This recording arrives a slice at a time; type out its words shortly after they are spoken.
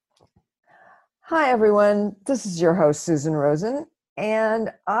Hi, everyone. This is your host, Susan Rosen, and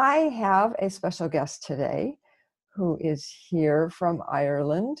I have a special guest today who is here from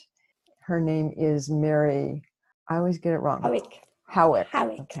Ireland. Her name is Mary. I always get it wrong. Howick.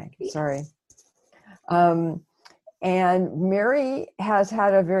 Okay, yes. Sorry. And Mary has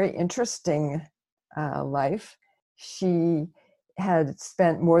had a very interesting life. She had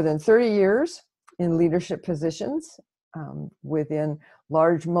spent more than 30 years in leadership positions within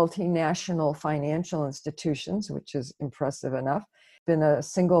large multinational financial institutions, which is impressive enough. Been a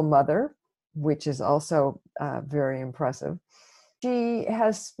single mother, which is also very impressive. She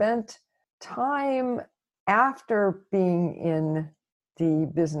has spent time after being in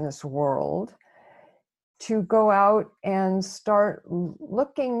the business world to go out and start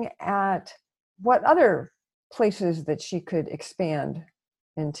looking at what other places that she could expand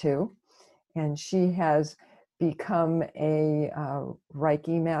into. And she has become a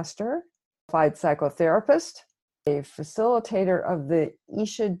Reiki master, applied psychotherapist, a facilitator of the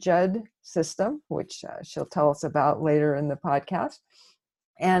Isha Judd system, which she'll tell us about later in the podcast,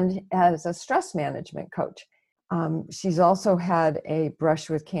 and as a stress management coach. She's also had a brush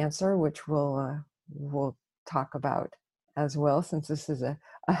with cancer, which we'll talk about as well, since this is a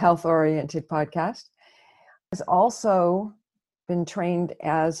health-oriented podcast. Has also been trained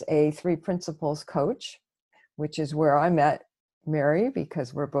as a Three Principles coach, which is where I met Mary,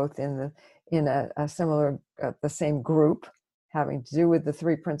 because we're both in a similar, the same group having to do with the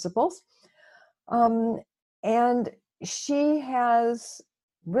Three Principles. And she has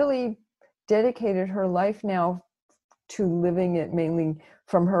really dedicated her life now to living it mainly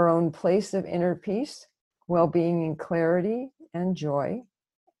from her own place of inner peace, well-being, and clarity and joy.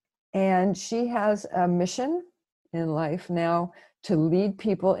 And she has a mission in life now to lead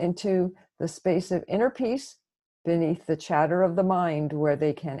people into the space of inner peace beneath the chatter of the mind, where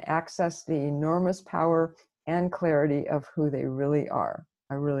they can access the enormous power and clarity of who they really are.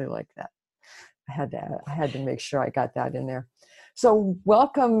 I really like that. I had to make sure I got that in there. So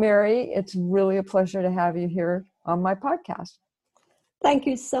welcome, Mary. It's really a pleasure to have you here on my podcast. Thank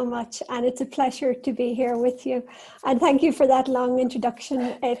you so much. And it's a pleasure to be here with you. And thank you for that long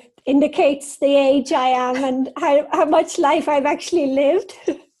introduction. It indicates the age I am and how much life I've actually lived.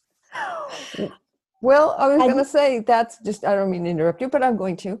 Well, I was going to say, that's just, I don't mean to interrupt you, but I'm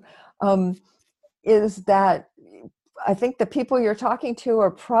going to, is that I think the people you're talking to are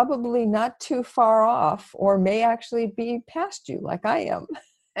probably not too far off, or may actually be past you, like I am.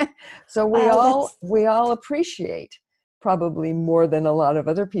 So we all appreciate, probably more than a lot of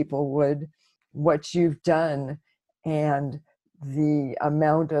other people would, what you've done and the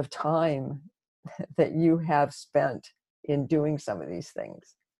amount of time that you have spent in doing some of these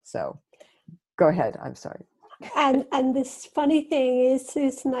things. So go ahead. I'm sorry. And this funny thing is,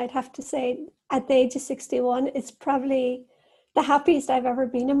 Susan, I'd have to say, at the age of 61, it's probably the happiest I've ever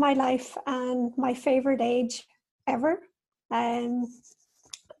been in my life, and my favorite age ever. And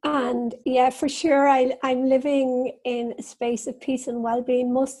yeah, for sure, I'm living in a space of peace and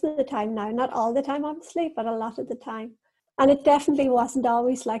well-being most of the time now. Not all the time, obviously, but a lot of the time. And it definitely wasn't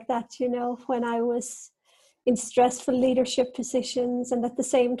always like that, when I was in stressful leadership positions and at the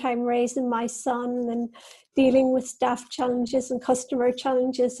same time raising my son and dealing with staff challenges and customer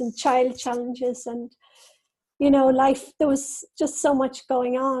challenges and child challenges. And, life, there was just so much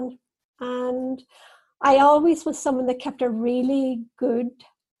going on. And I always was someone that kept a really good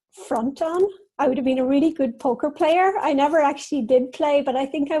front on. I would have been a really good poker player. I never actually did play, but I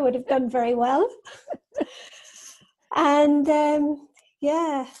think I would have done very well. And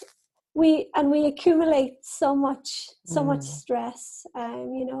we accumulate so much stress,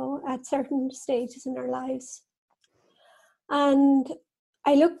 at certain stages in our lives. And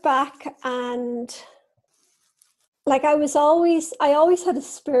I look back, and like I always had a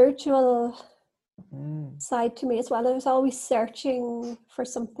spiritual side to me as well. I was always searching for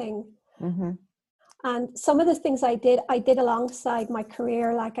something. Mm-hmm. And some of the things I did alongside my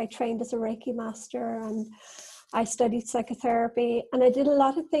career. Like I trained as a Reiki master, and I studied psychotherapy, and I did a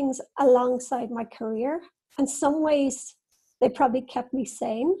lot of things alongside my career. In some ways, they probably kept me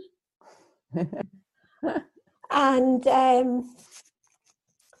sane. And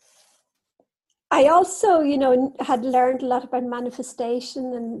I also, had learned a lot about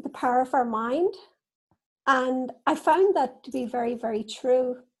manifestation and the power of our mind. And I found that to be very, very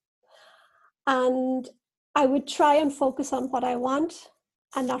true. And I would try and focus on what I want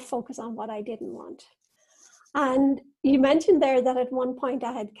and not focus on what I didn't want. And you mentioned there that at one point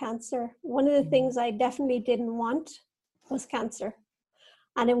I had cancer. One of the things I definitely didn't want was cancer.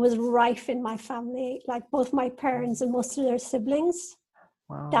 And it was rife in my family, like both my parents and most of their siblings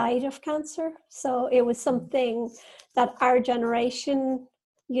Wow. died of cancer. So it was something that our generation,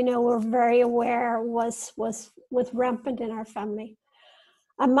 were very aware was rampant in our family.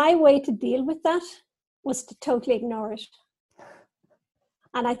 And my way to deal with that was to totally ignore it.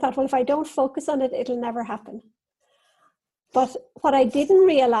 And I thought, well, if I don't focus on it, it'll never happen. But what I didn't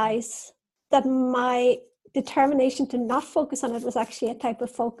realize, that my determination to not focus on it was actually a type of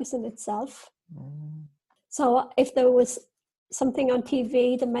focus in itself. Mm. So if there was something on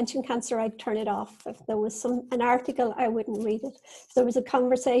TV that mentioned cancer, I'd turn it off. If there was an article, I wouldn't read it. If there was a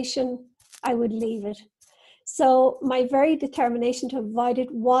conversation, I would leave it. So my very determination to avoid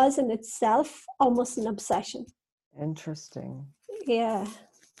it was in itself almost an obsession. Interesting. Yeah.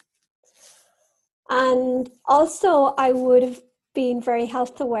 And also I would have been very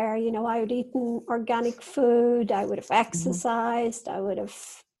health aware. I would eat organic food, I would have exercised, I would have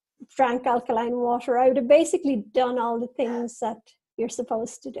drank alkaline water. I would have basically done all the things that you're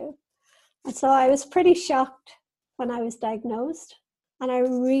supposed to do. And so I was pretty shocked when I was diagnosed. And I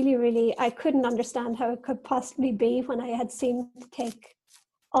really, I couldn't understand how it could possibly be when I had seemed to take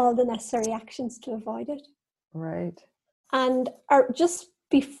all the necessary actions to avoid it. Right. And just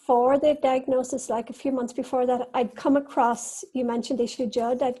before the diagnosis, like a few months before that, I'd come across, you mentioned Isha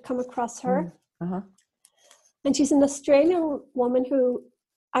Judd, I'd come across her. Uh-huh. And she's an Australian woman who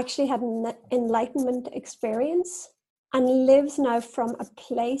actually had an enlightenment experience and lives now from a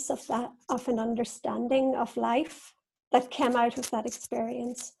place of an understanding of life that came out of that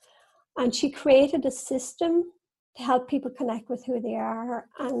experience. And she created a system to help people connect with who they are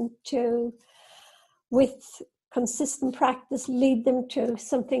and to, with consistent practice, lead them to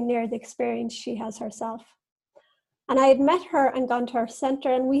something near the experience she has herself. And I had met her and gone to her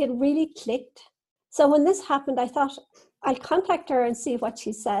center, and we had really clicked. So when this happened, I thought, I'll contact her and see what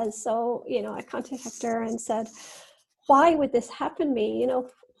she says. So, I contacted her and said, why would this happen to me?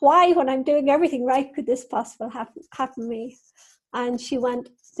 Why, when I'm doing everything right, could this possibly happen to me? And she went,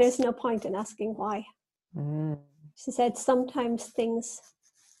 there's no point in asking why. Mm. She said, sometimes things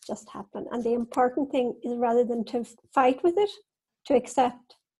just happen. And the important thing is, rather than to fight with it, to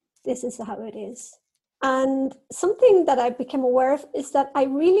accept this is how it is. And something that I became aware of is that I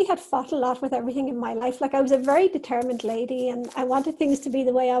really had fought a lot with everything in my life. Like, I was a very determined lady and I wanted things to be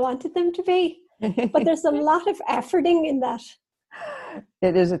the way I wanted them to be. But there's a lot of efforting in that.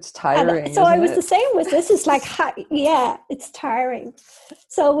 It is. It's tiring. And so I was the same with this. It's like, it's tiring.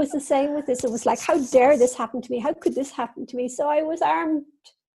 So it was the same with this. It was like, how dare this happen to me? How could this happen to me? So I was armed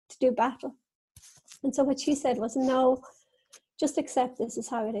to do battle. And so what she said was, no, just accept this is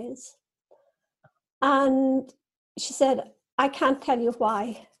how it is. And she said, I can't tell you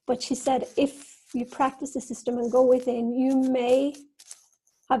why, but she said, if you practice the system and go within, you may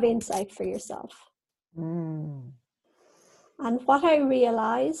have insight for yourself. Mm. And what I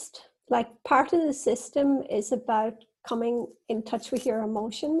realized, like, part of the system is about coming in touch with your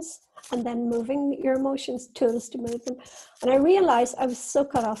emotions and then moving your emotions, tools to move them. And I realized I was so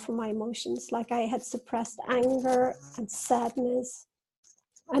cut off from my emotions. Like, I had suppressed anger and sadness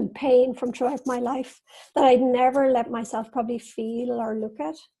and pain from throughout my life that I'd never let myself probably feel or look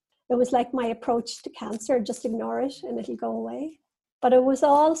at. It was like my approach to cancer, just ignore it and it'll go away. But it was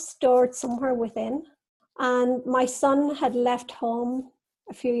all stored somewhere within. And my son had left home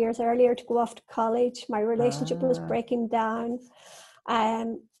a few years earlier to go off to college. My relationship was breaking down.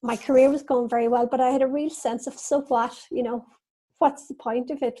 My career was going very well, but I had a real sense of, so what, what's the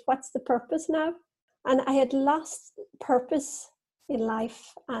point of it? What's the purpose now? And I had lost purpose in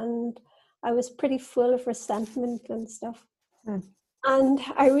life, and I was pretty full of resentment and stuff. And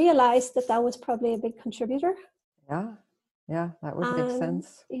I realized that was probably a big contributor. Yeah, that would make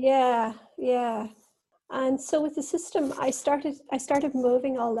sense. Yeah. And so with the system, I started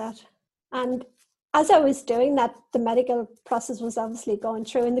moving all that. And as I was doing that, the medical process was obviously going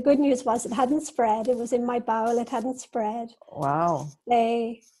through. And the good news was it hadn't spread. It was in my bowel. It hadn't spread. Wow.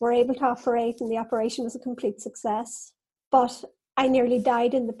 They were able to operate, and the operation was a complete success. But I nearly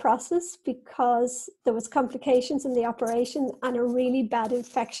died in the process because there was complications in the operation and a really bad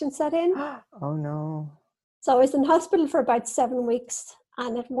infection set in. Oh, no. So I was in hospital for about 7 weeks.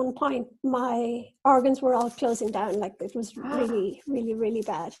 And at one point, my organs were all closing down. Like, it was really, really, really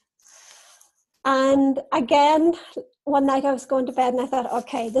bad. And again, one night I was going to bed and I thought,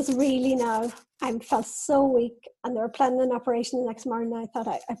 okay, this really now, I felt so weak. And they were planning an operation the next morning. And I thought,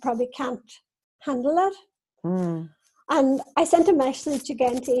 I probably can't handle that. And I sent a message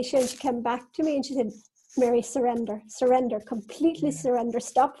again to Isha, and she came back to me and she said, Mary, surrender, completely surrender,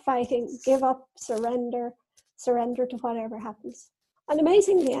 stop fighting, give up, surrender to whatever happens. And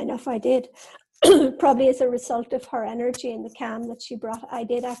amazingly enough, I did. probably as a result of her energy and the calm that she brought, I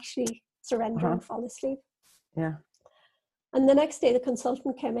did actually surrender and fall asleep. Yeah. And the next day, the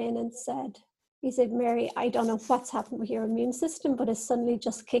consultant came in and said, he said, Mary, I don't know what's happened with your immune system, but it suddenly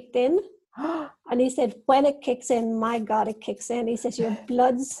just kicked in. And he said, when it kicks in, my God, it kicks in. He says, your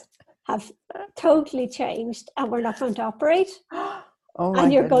bloods have totally changed and we're not going to operate. Oh my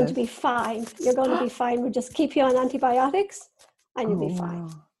and you're goodness. going to be fine. You're going to be fine. We'll just keep you on antibiotics and you'll be fine.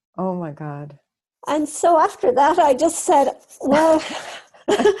 Wow. Oh my God. And so after that, I just said, well,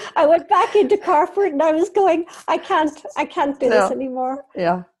 I went back into corporate and I was going, I can't do this anymore.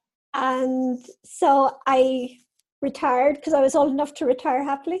 Yeah. And so I retired because I was old enough to retire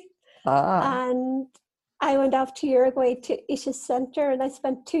happily. And I went off to Uruguay to Isha Center, and I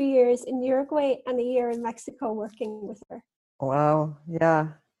spent 2 years in Uruguay and a year in Mexico working with her. Wow. Yeah.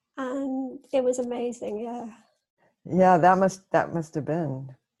 And it was amazing. Yeah. Yeah. That must have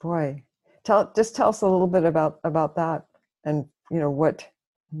been, boy. Tell us a little bit about that, and what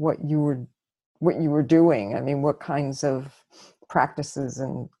you were doing. I mean, what kinds of practices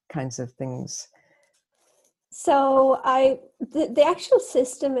and kinds of things. So the actual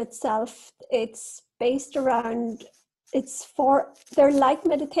system itself, it's based around, they're like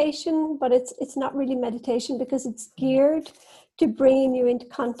meditation, but it's not really meditation because it's geared to bringing you into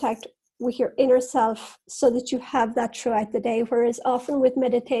contact with your inner self so that you have that throughout the day. Whereas often with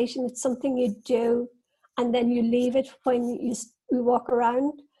meditation, it's something you do and then you leave it when you walk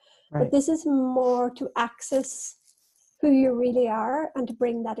around. Right. But this is more to access who you really are and to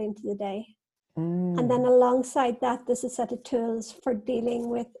bring that into the day. And then alongside that, there's a set of tools for dealing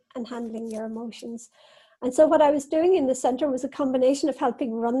with and handling your emotions. And so what I was doing in the center was a combination of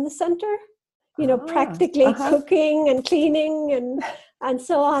helping run the center, practically cooking and cleaning and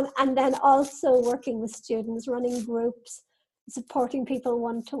so on. And then also working with students, running groups, supporting people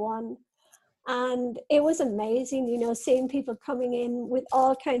one-to-one. And it was amazing, seeing people coming in with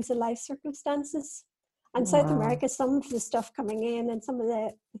all kinds of life circumstances. And South America, some of the stuff coming in and some of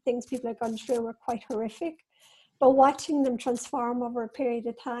the things people have gone through were quite horrific. But watching them transform over a period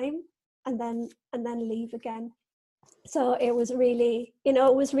of time and then leave again. So it was really,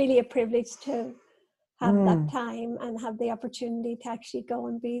 a privilege to have that time and have the opportunity to actually go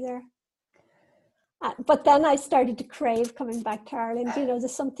and be there. But then I started to crave coming back to Ireland.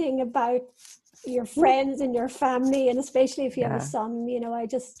 There's something about your friends and your family, and especially if you have a son, I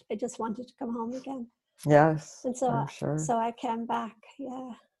just wanted to come home again. Yes, and so I'm sure. So I came back,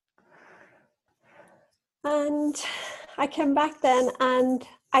 and I came back then, and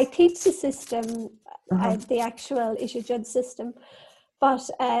I teach the system, the actual Isha Judd system, but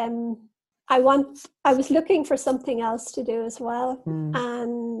I was looking for something else to do as well,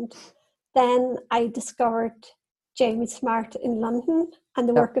 and then I discovered Jamie Smart in London and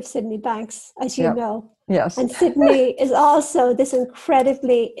the work of Sydney Banks, as you know. Yes. And Sydney is also this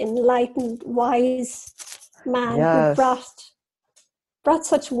incredibly enlightened, wise man who brought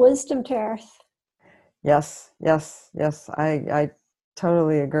such wisdom to earth. Yes. I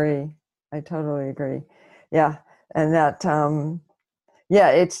totally agree. Yeah. And that,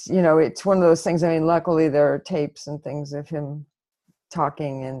 it's one of those things. I mean, luckily there are tapes and things of him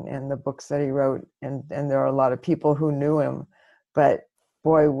talking and the books that he wrote, and there are a lot of people who knew him, but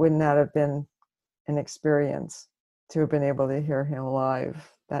boy, wouldn't that have been an experience to have been able to hear him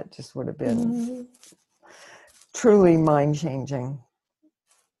live. That just would have been truly mind-changing.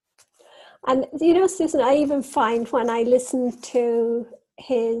 And Susan, I even find when I listen to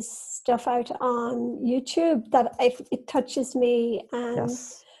his stuff out on YouTube that it touches me, and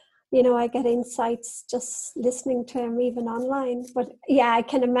I get insights just listening to him, even online. But I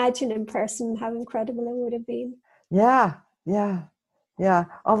can imagine in person how incredible it would have been. Yeah.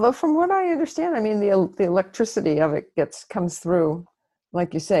 Although from what I understand, I mean, the electricity of it comes through,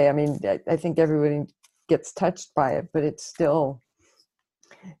 like you say. I mean, I think everybody gets touched by it, but it's still,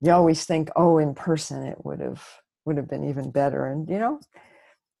 you always think, in person it would have been even better. And,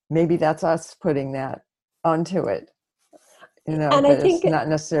 maybe that's us putting that onto it, and but I think it's not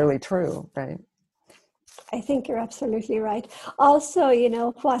necessarily true, right? I think you're absolutely right. Also,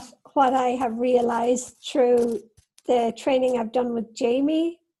 what I have realized through the training I've done with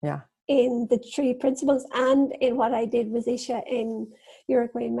Jamie in the 3 principles and in what I did with Isha in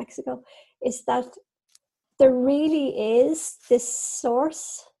Uruguay and Mexico is that there really is this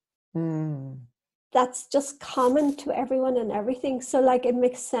source that's just common to everyone and everything. So like, it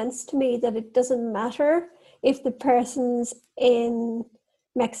makes sense to me that it doesn't matter if the person's in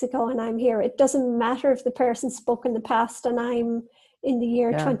Mexico and I'm here. It doesn't matter if the person spoke in the past and I'm in the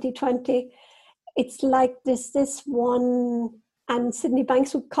year 2020. It's like this one, and Sydney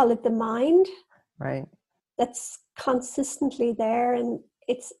Banks would call it the mind. Right. that's consistently there, and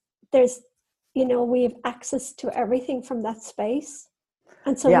there's, we have access to everything from that space.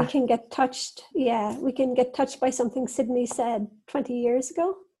 And so we Yeah. can get touched. Yeah, we can get touched by something Sydney said 20 years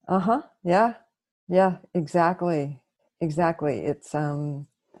ago. Uh-huh. Yeah. Yeah, exactly. Exactly. It's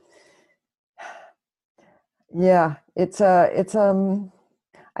yeah, it's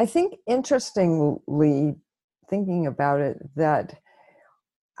I think interestingly, thinking about it, that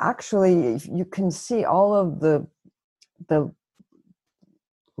actually if you can see all of the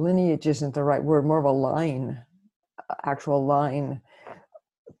lineage isn't the right word, more of a line, actual line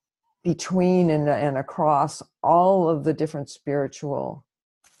between and across all of the different spiritual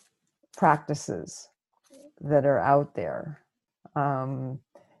practices that are out there,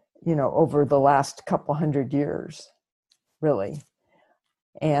 over the last couple hundred years, really.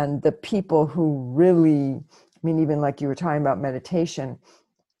 And the people who really, I mean, even like you were talking about meditation,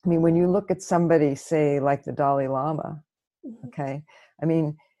 I mean, when you look at somebody, say, like the Dalai Lama, okay, I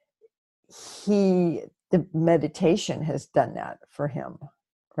mean, the meditation has done that for him,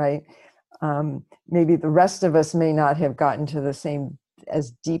 right? Maybe the rest of us may not have gotten to the same,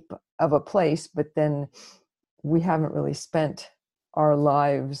 as deep of a place, but then we haven't really spent our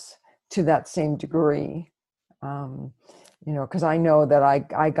lives to that same degree. Because I know that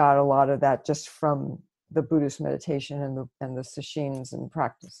I got a lot of that just from the Buddhist meditation and the sesshin and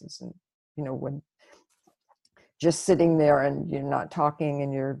practices, and when just sitting there and you're not talking,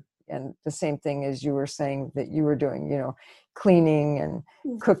 and the same thing as you were saying that you were doing, cleaning and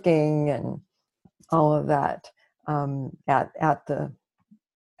cooking and all of that, at the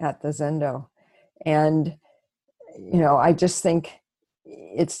Zendo. And I just think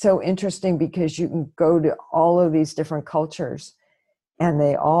it's so interesting because you can go to all of these different cultures and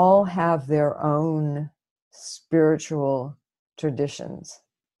they all have their own spiritual traditions.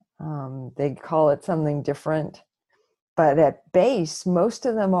 They call it something different, but at base, most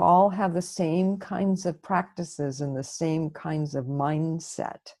of them all have the same kinds of practices and the same kinds of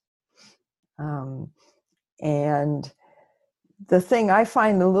mindset. And the thing I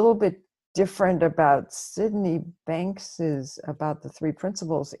find a little bit different about Sydney Banks's, about the three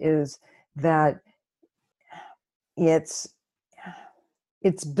principles, is that it's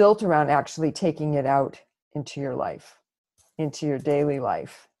built around actually taking it out into your life, into your daily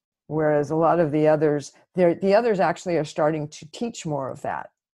life. Whereas a lot of the others actually are starting to teach more of that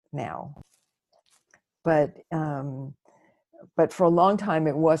now. But for a long time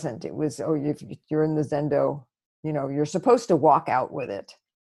it wasn't. It was, if you're in the Zendo, you're supposed to walk out with it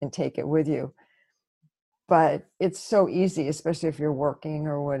and take it with you. But it's so easy, especially if you're working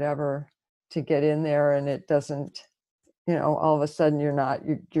or whatever, to get in there, and it doesn't, all of a sudden you're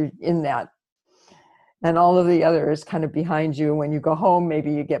in that, and all of the other is kind of behind you. When you go home,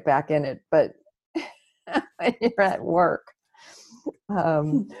 maybe you get back in it, but when you're at work,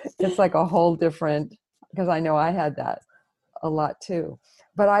 it's like a whole different, because I know I had that a lot too.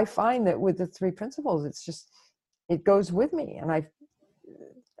 But I find that with the three principles, it's just, it goes with me, and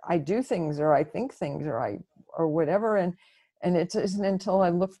I do things, or I think things, or whatever, and it isn't until I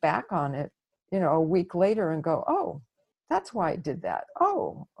look back on it, a week later, and go, oh, that's why I did that.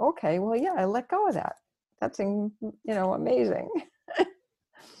 Oh, okay, well, yeah, I let go of that. That's amazing.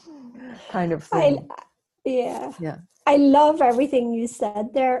 Kind of thing. Yeah. Yeah. I love everything you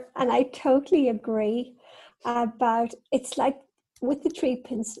said there, and I totally agree about, it's like with the three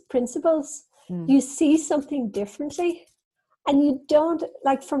principles, you see something differently, and you don't,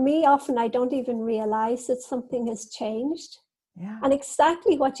 like, for me, often I don't even realize that something has changed. Yeah. And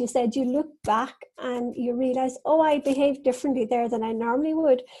exactly what you said, you look back and you realize, oh, I behaved differently there than I normally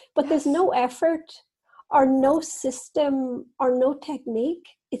would, but there's no effort or no system or no technique.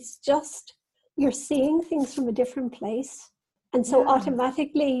 It's just you're seeing things from a different place, and so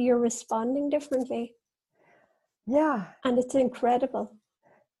automatically you're responding differently. Yeah. And it's incredible.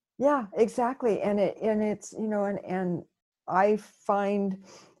 Yeah, exactly. And it's, and I find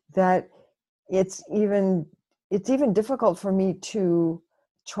that it's even difficult for me to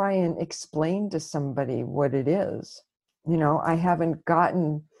try and explain to somebody what it is. I haven't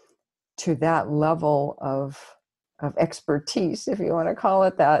gotten to that level of expertise, if you want to call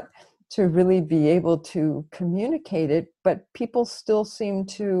it that, to really be able to communicate it, but people still seem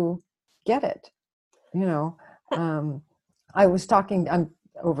to get it. I was talking, I'm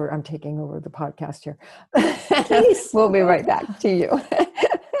taking over the podcast here. Please. We'll be right back to you.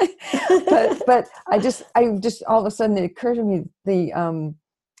 but I just all of a sudden it occurred to me,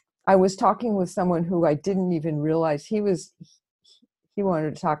 I was talking with someone who I didn't even realize he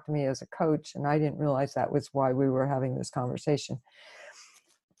wanted to talk to me as a coach, and I didn't realize that was why we were having this conversation.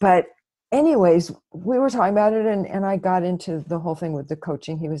 But anyways, we were talking about it, and I got into the whole thing with the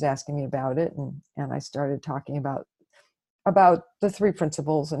coaching. He was asking me about it, and I started talking about the three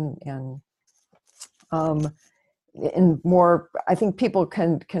principles, um, and more. I think people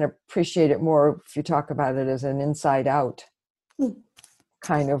can appreciate it more if you talk about it as an inside out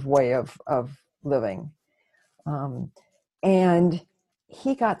kind of way of living. And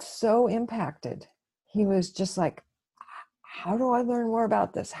he got so impacted. He was just like, how do I learn more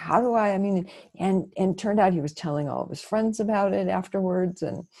about this? How do I mean, and turned out he was telling all of his friends about it afterwards.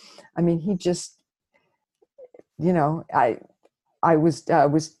 And I mean, he just, I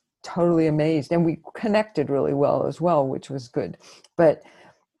was totally amazed, and we connected really well as well, which was good. But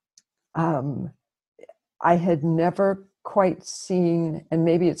I had never quite seen, and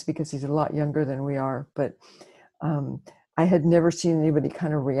maybe it's because he's a lot younger than we are, but I had never seen anybody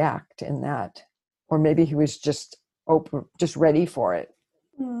kind of react in that, or maybe he was just open, just ready for it.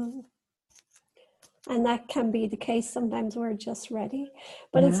 Mm. And that can be the case. Sometimes we're just ready,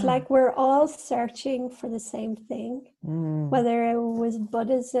 but it's like we're all searching for the same thing, whether it was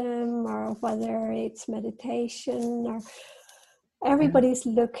Buddhism or whether it's meditation, or everybody's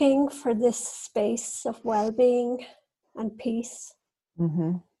looking for this space of well-being and peace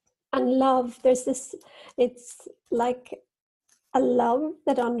and love. There's this, it's like a love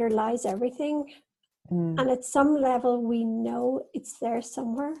that underlies everything. And at some level, we know it's there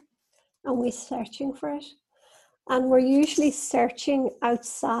somewhere, and we're searching for it. And we're usually searching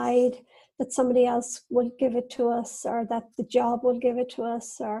outside, that somebody else will give it to us, or that the job will give it to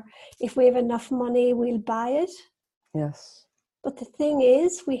us, or if we have enough money, we'll buy it. Yes. But the thing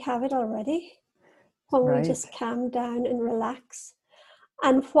is, we have it already when Right. we just calm down and relax.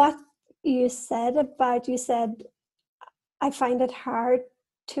 And what you said, I find it hard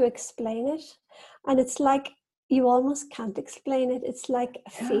to explain it. And it's like you almost can't explain it. It's like a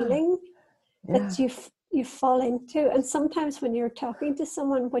feeling that you fall into. And sometimes when you're talking to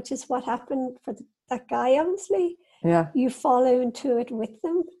someone, which is what happened for that guy, obviously, you fall into it with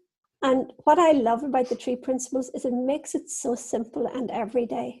them. And what I love about the three principles is it makes it so simple and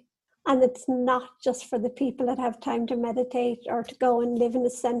everyday. And it's not just for the people that have time to meditate or to go and live in the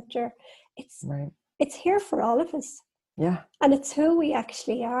center. It's here for all of us. Yeah. And it's who we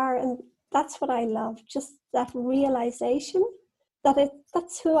actually are. And that's what I love, just that realization that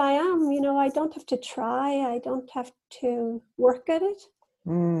that's who I am. I don't have to try. I don't have to work at it.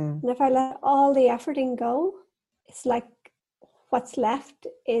 And if I let all the efforting go, it's like what's left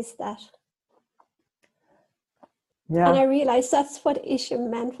is that. Yeah. And I realized that's what Isha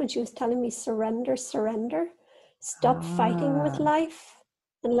meant when she was telling me surrender. Stop fighting with life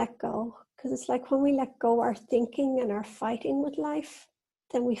and let go. Because it's like when we let go our thinking and our fighting with life,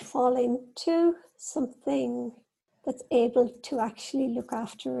 then we fall into something that's able to actually look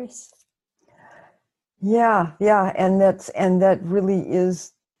after us. Yeah. And that really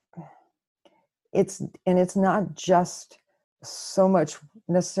is, it's not just so much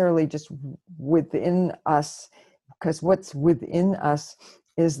necessarily just within us, because what's within us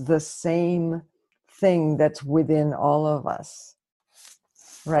is the same thing that's within all of us.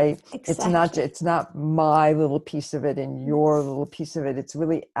 Right. Exactly. It's not my little piece of it and your little piece of it. It's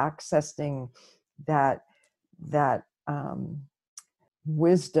really accessing that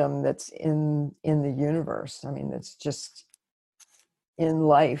wisdom that's in the universe. I mean, it's just in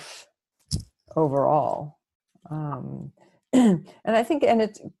life overall. And I think, and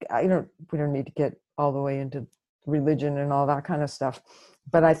it's, we don't need to get all the way into religion and all that kind of stuff,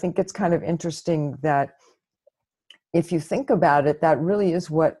 but I think it's kind of interesting that if you think about it, that really is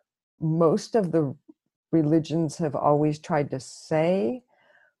what most of the religions have always tried to say,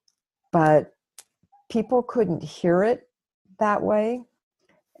 but people couldn't hear it that way.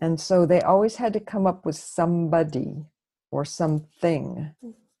 And so they always had to come up with somebody or something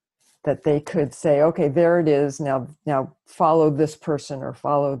that they could say, okay, there it is. Now follow this person or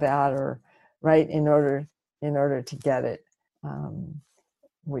follow that, or right, in order to get it.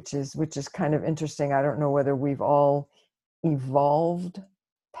 Which is kind of interesting. I don't know whether we've all evolved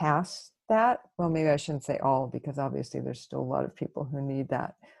past that. Well, maybe I shouldn't say all, because obviously there's still a lot of people who need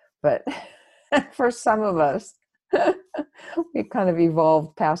that. But for some of us, we've kind of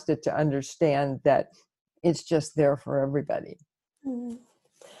evolved past it to understand that it's just there for everybody.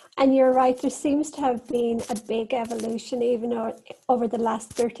 And you're right, there seems to have been a big evolution even over the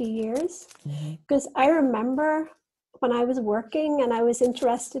last 30 years. Because I remember when I was working and I was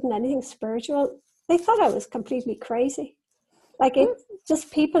interested in anything spiritual, they thought I was completely crazy. Like it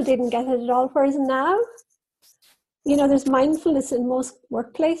just, people didn't get it at all. Whereas now, there's mindfulness in most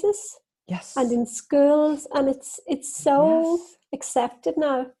workplaces. Yes. And in schools, and it's so accepted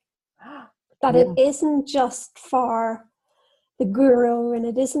now. That Yeah. it isn't just for the guru, and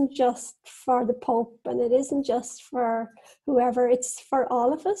it isn't just for the Pope, and it isn't just for whoever, it's for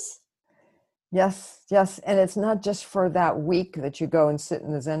all of us. Yes, yes. And it's not just for that week that you go and sit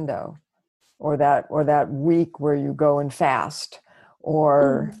in the Zendo, or that week where you go and fast,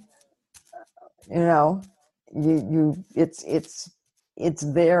 or you know, you it's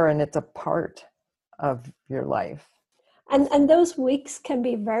there, and it's a part of your life. And those weeks can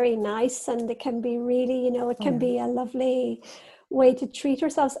be very nice, and it can be really, it Oh, can yeah. be a lovely way to treat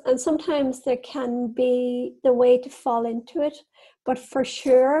ourselves. And sometimes there can be the way to fall into it, but for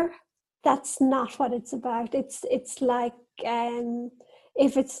sure, that's not what it's about. It's like,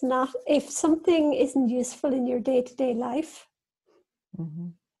 if something isn't useful in your day-to-day life,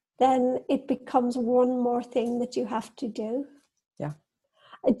 Hmm. then it becomes one more thing that you have to do. Yeah.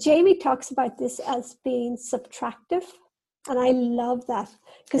 Jamie talks about this as being subtractive. And I love that,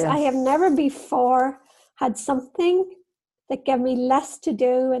 because I have Yes. never before had something that gave me less to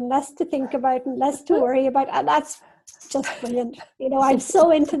do and less to think about and less to worry about. And that's just brilliant. I'm so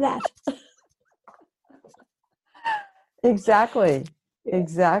into that. Exactly. Yeah.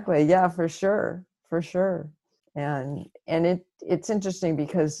 Exactly. Yeah, for sure. For sure. And it's interesting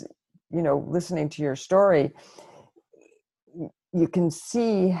because, listening to your story, you can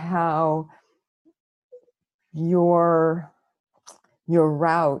see how your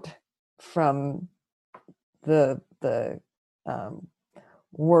route from the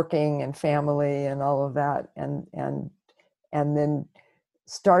working and family and all of that, and then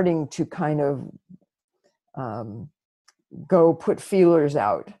starting to kind of um, go put feelers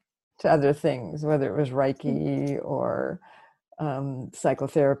out to other things, whether it was Reiki or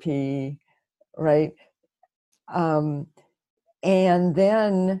psychotherapy, right? Um, and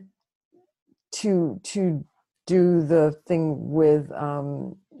then to do the thing with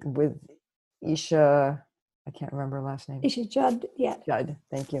Isha, I can't remember her last name. Is she Judd? Yeah. Judd,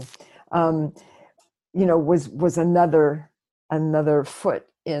 thank you. Um, was another foot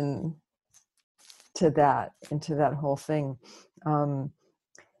into that whole thing, um,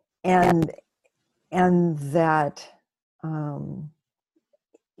 and that um,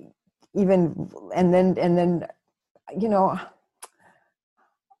 even and then you know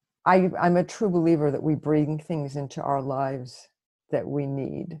I'm a true believer that we bring things into our lives that we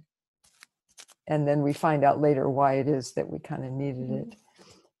need, and then we find out later why it is that we kind of needed it,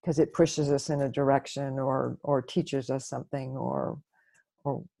 because it pushes us in a direction or teaches us something or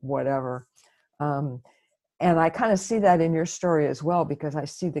whatever. Um, and I kind of see that in your story as well, because I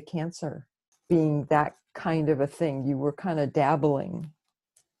see the cancer being that kind of a thing. You were kind of dabbling,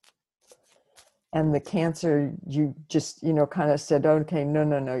 and the cancer, you just kind of said, okay,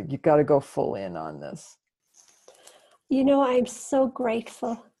 no, you got to go full in on this. I'm so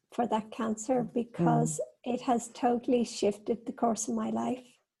grateful for that cancer, Mm, because it has totally shifted the course of my life.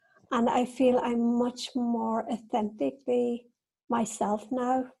 And I feel I'm much more authentically myself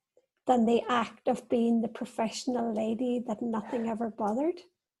now than the act of being the professional lady that nothing ever bothered.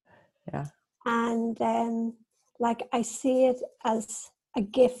 yeah. And like, I see it as a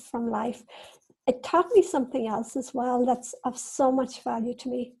gift from life. It taught me something else as well that's of so much value to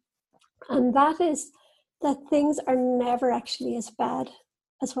me. And that is that things are never actually as bad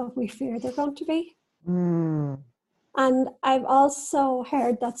as what we fear they're going to be. Mm, And I've also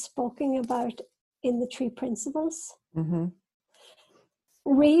heard that spoken about in the three principles. mm-hmm.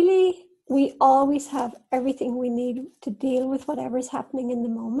 Really, we always have everything we need to deal with whatever's happening in the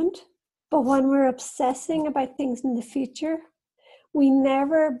moment. But when we're obsessing about things in the future, we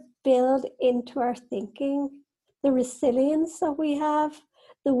never build into our thinking the resilience that we have,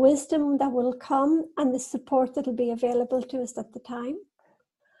 the wisdom that will come, and the support that will be available to us at the time.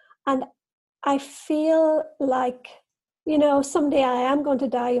 And I feel like, someday I am going to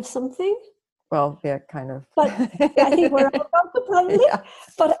die of something, Well, yeah, kind of. but I think we're all going to probably. Yeah.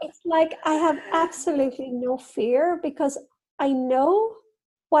 But it's like I have absolutely no fear, because I know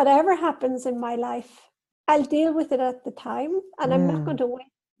whatever happens in my life, I'll deal with it at the time, and I'm not going Mm, to waste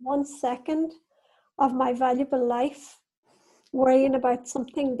 1 second of my valuable life worrying about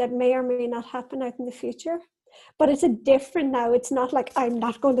something that may or may not happen out in the future. But it's a different now. It's not like I'm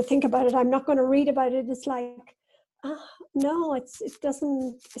not going to think about it, I'm not going to read about it. It's like, no, it's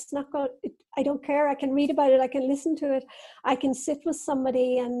not going, I don't care. I can read about it, I can listen to it, I can sit with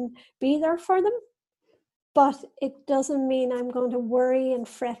somebody and be there for them. But it doesn't mean I'm going to worry and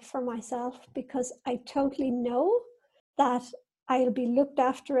fret for myself, because I totally know that I'll be looked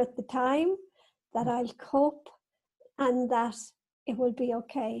after at the time, that I'll cope, and that it will be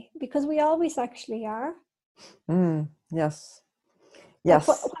okay, because we always actually are. yes. Like Yes.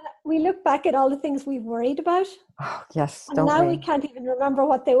 when we look back at all the things we've worried about, Oh, yes, and don't now we we? can't even remember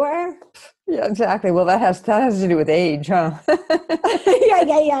what they were. Yeah, exactly. Well, that has to do with age, huh?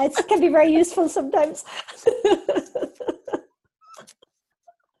 Yeah. It can be very useful sometimes.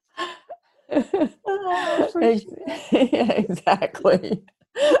 Oh, for sure. Yeah, exactly.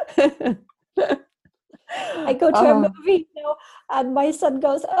 I go to a Oh, movie, and my son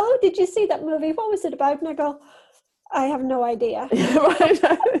goes, "Oh, did you see that movie? What was it about?" And I go, "I have no idea.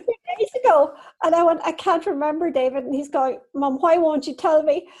 Days ago." And I went, "I can't remember, David." And he's going, "Mom, why won't you tell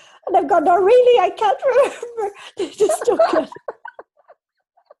me?" And I've gone, "No, really, I can't remember." They just don't get it.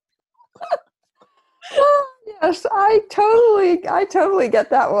 yes, I totally get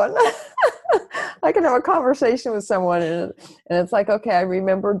that one. I can have a conversation with someone, and it's like, okay, I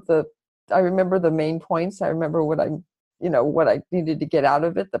remember the main points. I remember what I needed to get out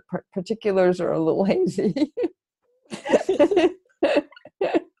of it. The particulars are a little hazy.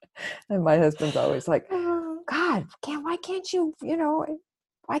 And my husband's always like, God, why can't you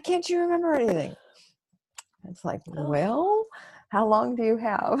remember anything? It's like, well, how long do you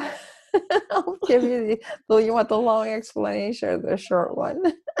have? I'll give you you want the long explanation or the short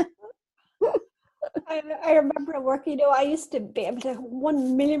one? I remember at work, I used to be able to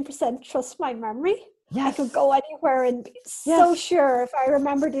 1,000,000% trust my memory. I could Yes, go anywhere and be so yes, sure if I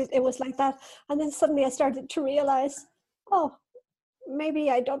remembered it, it was like that. And then suddenly I started to realize, oh,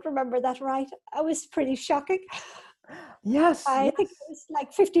 maybe I don't remember that right. I was pretty shocking. yes, I think it yes. was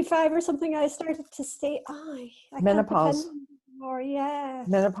like 55 or something. I started to say, I can't depend Menopause, on it anymore. Yeah,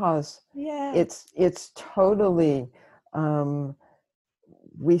 menopause. yeah. It's totally. Um,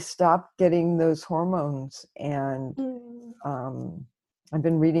 we stop getting those hormones, and Mm, um, I've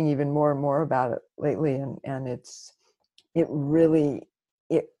been reading even more and more about it lately, and it really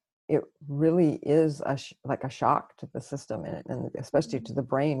it it really is like a shock to the system, and especially to the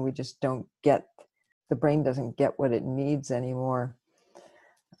brain. We just don't get the brain doesn't get what it needs anymore.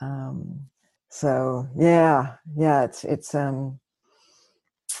 Um, so yeah, it's I'm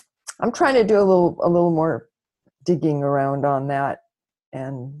trying to do a little more digging around on that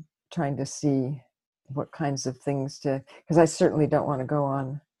and trying to see what kinds of things to, because I certainly don't want to go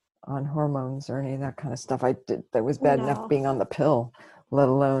on hormones or any of that kind of stuff. I did that was bad enough no, being on the pill, let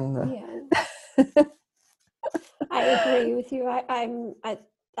alone yeah. the I agree with you. I'm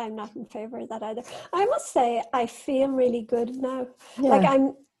not in favor of that either. I must say I feel really good now. Like yeah,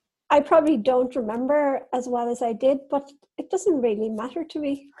 I probably don't remember as well as I did, but it doesn't really matter to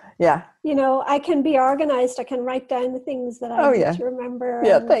me. yeah, I can be organized. I can write down the things that I oh need yeah, to remember,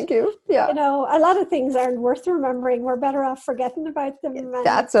 yeah, and thank you, yeah. a lot of things aren't worth remembering. We're better off forgetting about them. And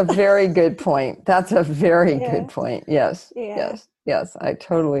That's a very good point. That's a very good yeah, point. Yes, yeah. yes, yes. I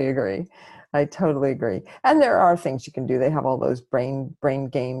totally agree. I totally agree. And there are things you can do. They have all those brain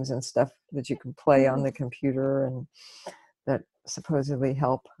games and stuff that you can play on Mm, the computer and that supposedly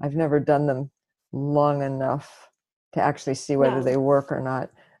help. I've never done them long enough to actually see whether they no, work or not.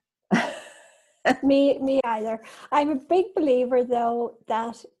 me either. I'm a big believer, though,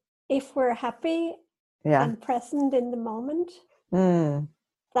 that if we're happy Yeah. and present in the moment, Mm,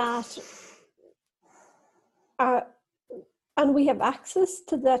 that uh, and we have access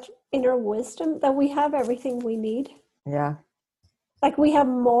to that inner wisdom, that we have everything we need. yeah. Like we have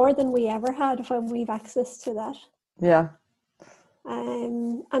more than we ever had when we've access to that. Yeah.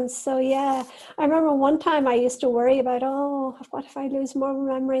 And so, yeah, I remember one time I used to worry about, oh, what if I lose more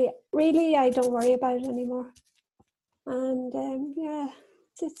memory? Really, I don't worry about it anymore. And yeah,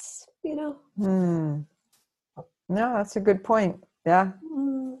 it's. Hmm. No, that's a good point. Yeah.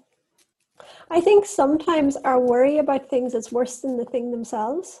 Mm. I think sometimes our worry about things is worse than the thing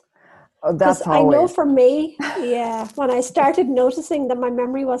themselves. Oh, Because that's I know always. for me, yeah, when I started noticing that my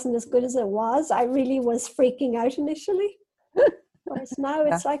memory wasn't as good as it was, I really was freaking out initially. Whereas now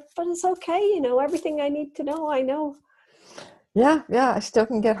Yeah. it's like, but it's okay, everything I need to know, I know. Yeah, yeah, I still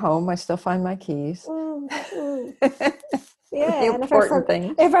can get home. I still find my keys. Mm, mm. The Yeah, and important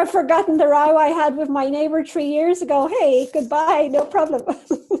things. if I've forgotten the row I had with my neighbor 3 years ago, hey, goodbye, no problem.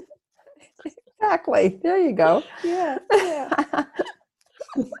 Exactly. There you go. Yeah, yeah.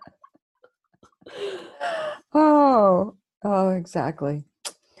 Oh, oh, exactly.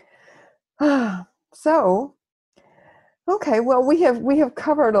 So, okay, well, we have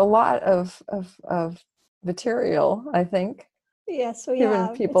covered a lot of material, I think, Yes, we given have.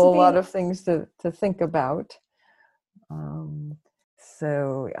 It's people a lot been of things to think about. Um,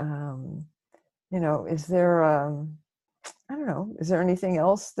 so, is there I don't know, is there anything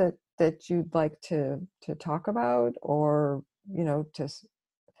else that you'd like to talk about or to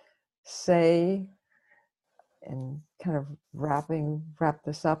say kind of wrap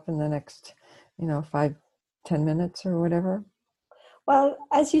this up in the next, 5-10 minutes or whatever? Well,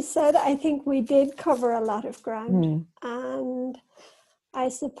 as you said, I think we did cover a lot of ground. Mm. And I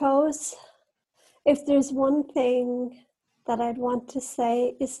suppose if there's one thing that I'd want to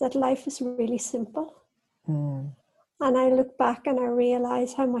say is that life is really simple. Mm. And I look back and I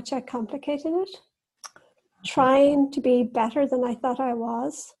realize how much I complicated it, trying to be better than I thought I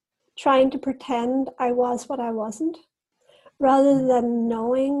was, trying to pretend I was what I wasn't, rather than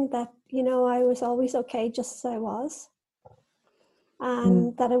knowing that, I was always okay just as I was.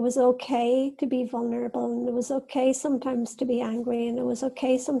 And that it was okay to be vulnerable, and it was okay sometimes to be angry, and it was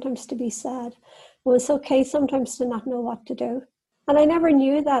okay sometimes to be sad. It was okay sometimes to not know what to do. And I never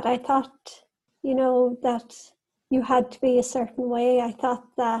knew that. I thought, that you had to be a certain way. I thought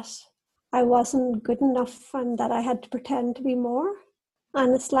that I wasn't good enough and that I had to pretend to be more.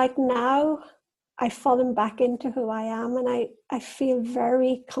 And it's like now I've fallen back into who I am, and I feel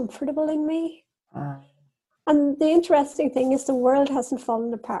very comfortable in me. And the interesting thing is the world hasn't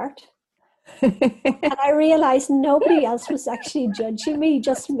fallen apart. And I realized nobody else was actually judging me,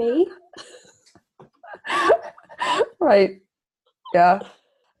 just me. Right. Yeah.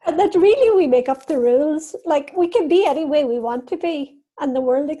 And that really we make up the rules. Like we can be any way we want to be, and the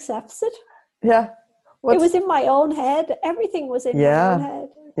world accepts it. Yeah. It was in my own head. Everything was in my own head.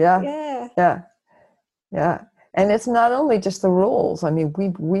 Yeah. Yeah. Yeah. Yeah. And it's not only just the rules. I mean,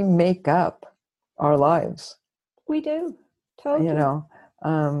 we make up our lives. We do. Totally.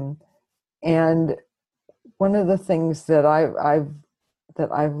 And one of the things that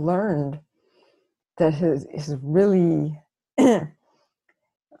I've learned that is really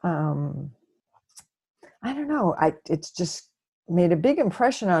I don't know, it's just made a big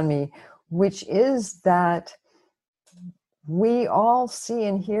impression on me, which is that we all see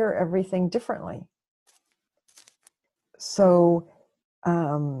and hear everything differently. So,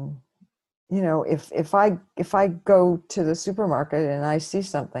 if I go to the supermarket and I see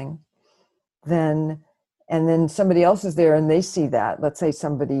something, then somebody else is there and they see that. Let's say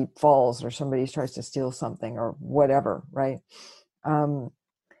somebody falls or somebody tries to steal something or whatever, right?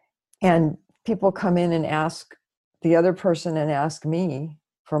 And people come in and ask the other person and ask me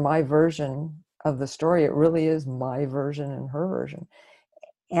for my version of the story. It really is my version and her version.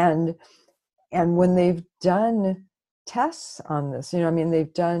 And when they've done tests on this,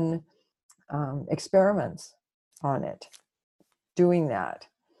 they've done experiments on it, doing that,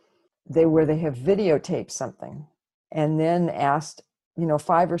 where they have videotaped something and then asked,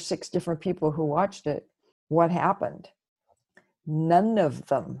 5 or 6 different people who watched it, what happened. None of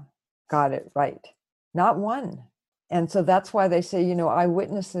them got it right. Not one. And so that's why they say,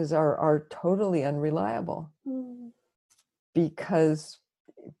 eyewitnesses are totally unreliable. Because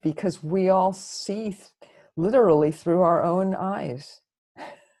we all see literally through our own eyes.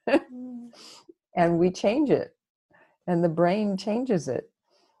 And we change it. And the brain changes it.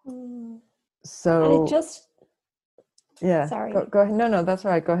 So and it just yeah. Sorry. Go ahead. No, that's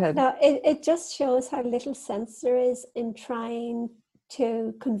all right. Go ahead. No, it just shows how little sense there is in trying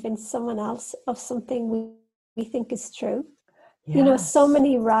to convince someone else of something we think is true. Yes. So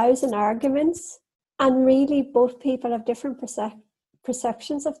many rows and arguments, and really both people have different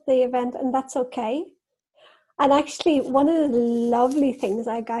perceptions of the event, and that's okay. And actually, one of the lovely things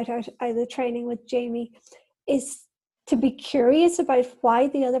I got out of the training with Jamie is to be curious about why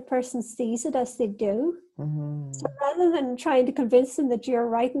the other person sees it as they do. So rather than trying to convince them that you're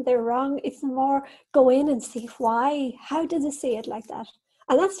right and they're wrong, it's more go in and see why. How do they see it like that?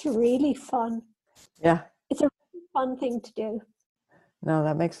 And that's really fun. Yeah. It's a really fun thing to do. No,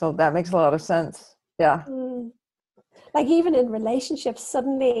 that makes a lot of sense. Yeah. Like even in relationships,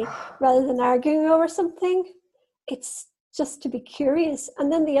 suddenly, rather than arguing over something, it's just to be curious.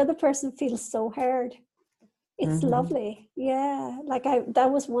 And then the other person feels so heard. It's lovely. Yeah. Like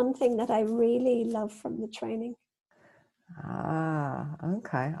that was one thing that I really loved from the training.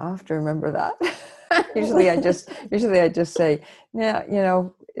 Okay. I'll have to remember that. usually I just say, yeah,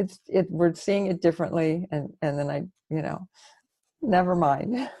 we're seeing it differently. And then I, never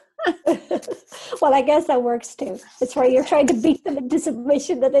mind. Well, I guess that works too. It's where you're trying to beat them into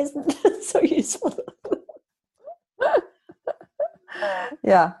submission that isn't so useful.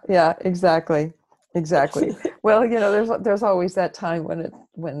 Yeah, exactly. Well, there's always that time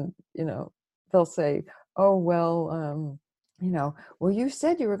when they'll say, oh, well, well, you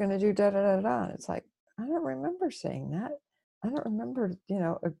said you were going to do da da da da. It's like, I don't remember saying that. I don't remember,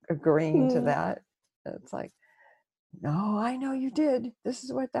 agreeing to that. It's like, no, I know you did. That's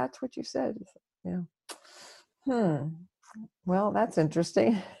what you said. Well, that's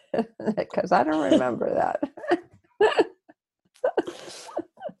interesting. because I don't remember that.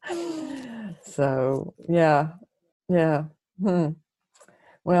 So yeah, yeah.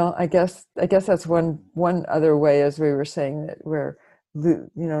 Well, I guess that's one other way, as we were saying, that where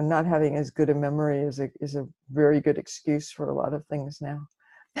not having as good a memory is a very good excuse for a lot of things now.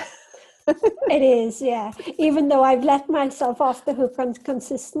 It is, yeah. Even though I've let myself off the hook on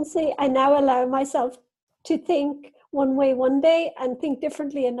consistency, I now allow myself to think one way one day and think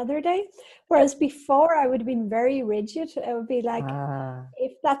differently another day. Whereas before I would have been very rigid. I would be like,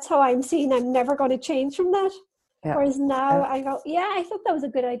 if that's how I'm seen, I'm never going to change from that. Yeah. Whereas now I go, yeah, I thought that was a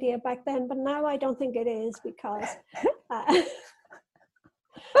good idea back then, but now I don't think it is, because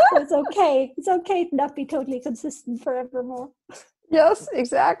so it's okay. It's okay to not be totally consistent forevermore. Yes,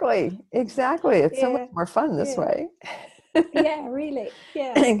 exactly. It's so much more fun this way. Yeah, really.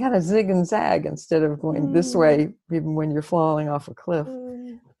 Yeah. And kind of zig and zag instead of going this way, even when you're falling off a cliff.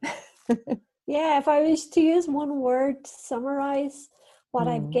 Yeah, if I was to use one word to summarize what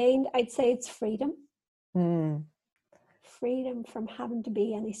I've gained, I'd say it's freedom. Freedom from having to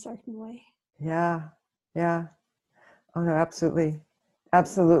be any certain way. Yeah. Oh no, absolutely.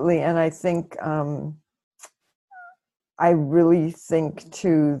 And I think I really think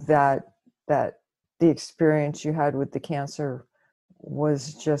too that the experience you had with the cancer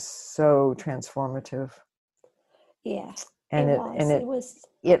was just so transformative. Yeah, And it was.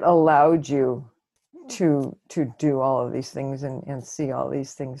 It allowed you to do all of these things and see all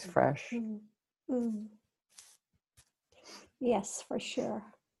these things fresh. Yes, for sure.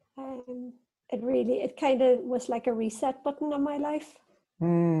 It kind of was like a reset button on my life.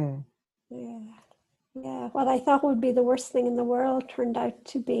 Yeah. What I thought would be the worst thing in the world turned out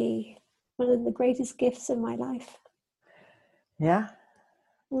to be one of the greatest gifts in my life. Yeah,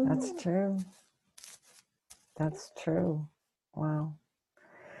 that's true. That's true. Wow.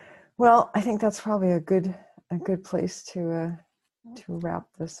 Well, I think that's probably a good place to wrap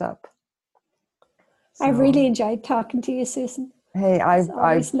this up. So, I really enjoyed talking to you, Susan. Hey,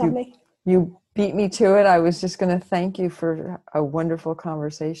 lovely. You beat me to it. I was just going to thank you for a wonderful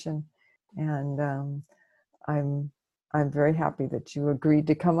conversation, and I'm very happy that you agreed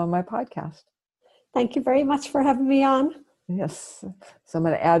to come on my podcast. Thank you very much for having me on. Yes. So I'm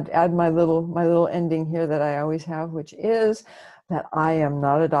going to add my little ending here that I always have, which is that I am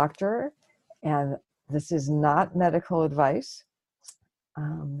not a doctor, and this is not medical advice.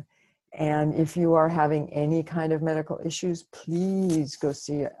 And if you are having any kind of medical issues, please go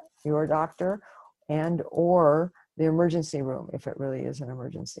see your doctor and or the emergency room if it really is an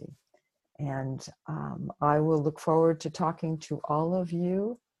emergency. And I will look forward to talking to all of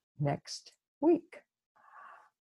you next week.